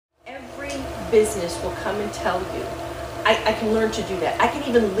business will come and tell you, I can learn to do that. I can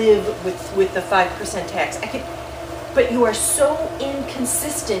even live with the 5% tax. But you are so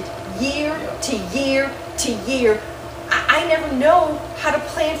inconsistent year to year to year. I never know how to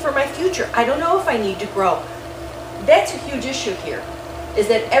plan for my future. I don't know if I need to grow. That's a huge issue here, is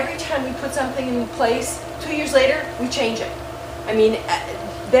that every time we put something in place, 2 years later, we change it. I mean,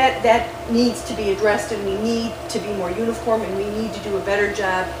 that needs to be addressed, and we need to be more uniform, and we need to do a better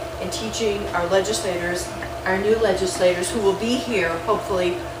job in teaching our legislators, our new legislators who will be here,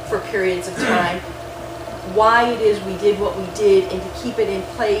 hopefully, for periods of time, why it is we did what we did, and to keep it in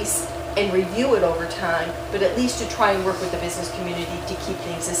place and review it over time, but at least to try and work with the business community to keep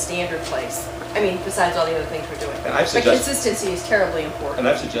things as standard place. I mean, besides all the other things we're doing. But consistency is terribly important. And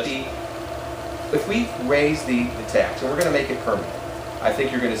I've suggested, if we raise the tax, and we're going to make it permanent, I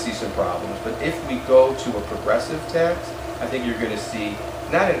think you're going to see some problems. But if we go to a progressive tax, I think you're going to see,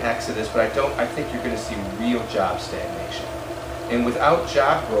 not an exodus, but I think you're going to see real job stagnation. And without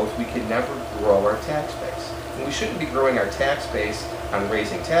job growth, we can never grow our tax base. And we shouldn't be growing our tax base on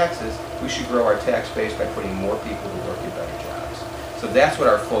raising taxes. We should grow our tax base by putting more people to work in better jobs. So that's what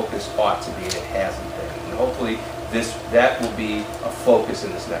our focus ought to be, and it hasn't been. And hopefully that will be a focus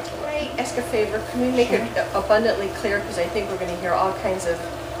in this next one. Can I ask a favor? Can we make it abundantly clear, because I think we're going to hear all kinds of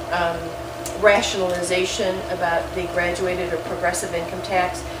rationalization about the graduated or progressive income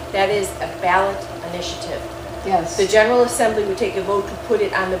tax. That is a ballot initiative. Yes. The General Assembly would take a vote to put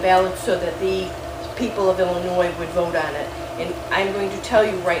it on the ballot so that the people of Illinois would vote on it. And I'm going to tell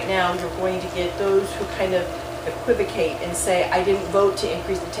you right now, you're going to get those who kind of equivocate and say, I didn't vote to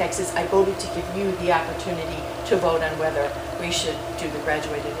increase the taxes, I voted to give you the opportunity to vote on whether we should do the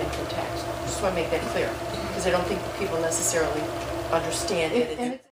graduated income tax. Just want to make that clear, because I don't think people necessarily understand it.